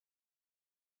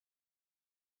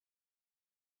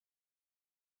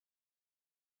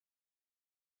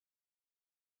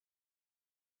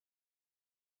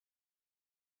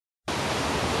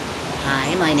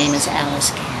Hi, my name is Alice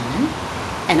Cannon,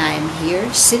 and I am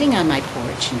here sitting on my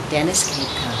porch in Dennis, Cape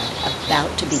Cod,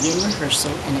 about to begin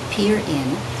rehearsal and appear in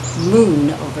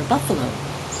Moon Over Buffalo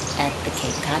at the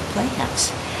Cape Cod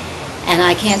Playhouse. And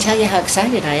I can't tell you how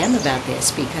excited I am about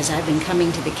this, because I've been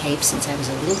coming to the Cape since I was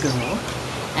a little girl,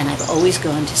 and I've always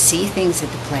gone to see things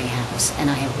at the Playhouse, and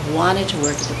I have wanted to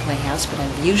work at the Playhouse, but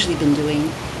I've usually been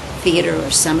doing theater or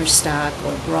summer stock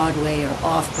or Broadway or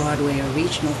off-Broadway or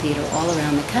regional theater all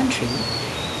around the country.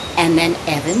 And then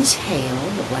Evans Hale,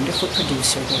 the wonderful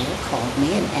producer there, called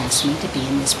me and asked me to be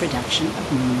in this production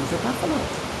of Moon Over Buffalo,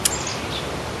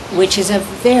 which is a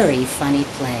very funny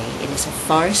play. It is a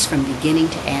farce from beginning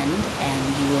to end,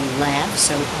 and you will laugh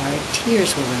so hard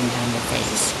tears will run down your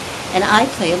face. And I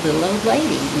play a little old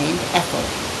lady named Ethel.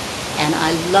 And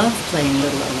I love playing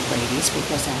little old ladies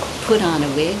because I put on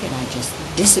a wig and I just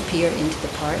disappear into the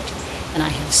part, and I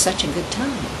have such a good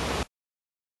time.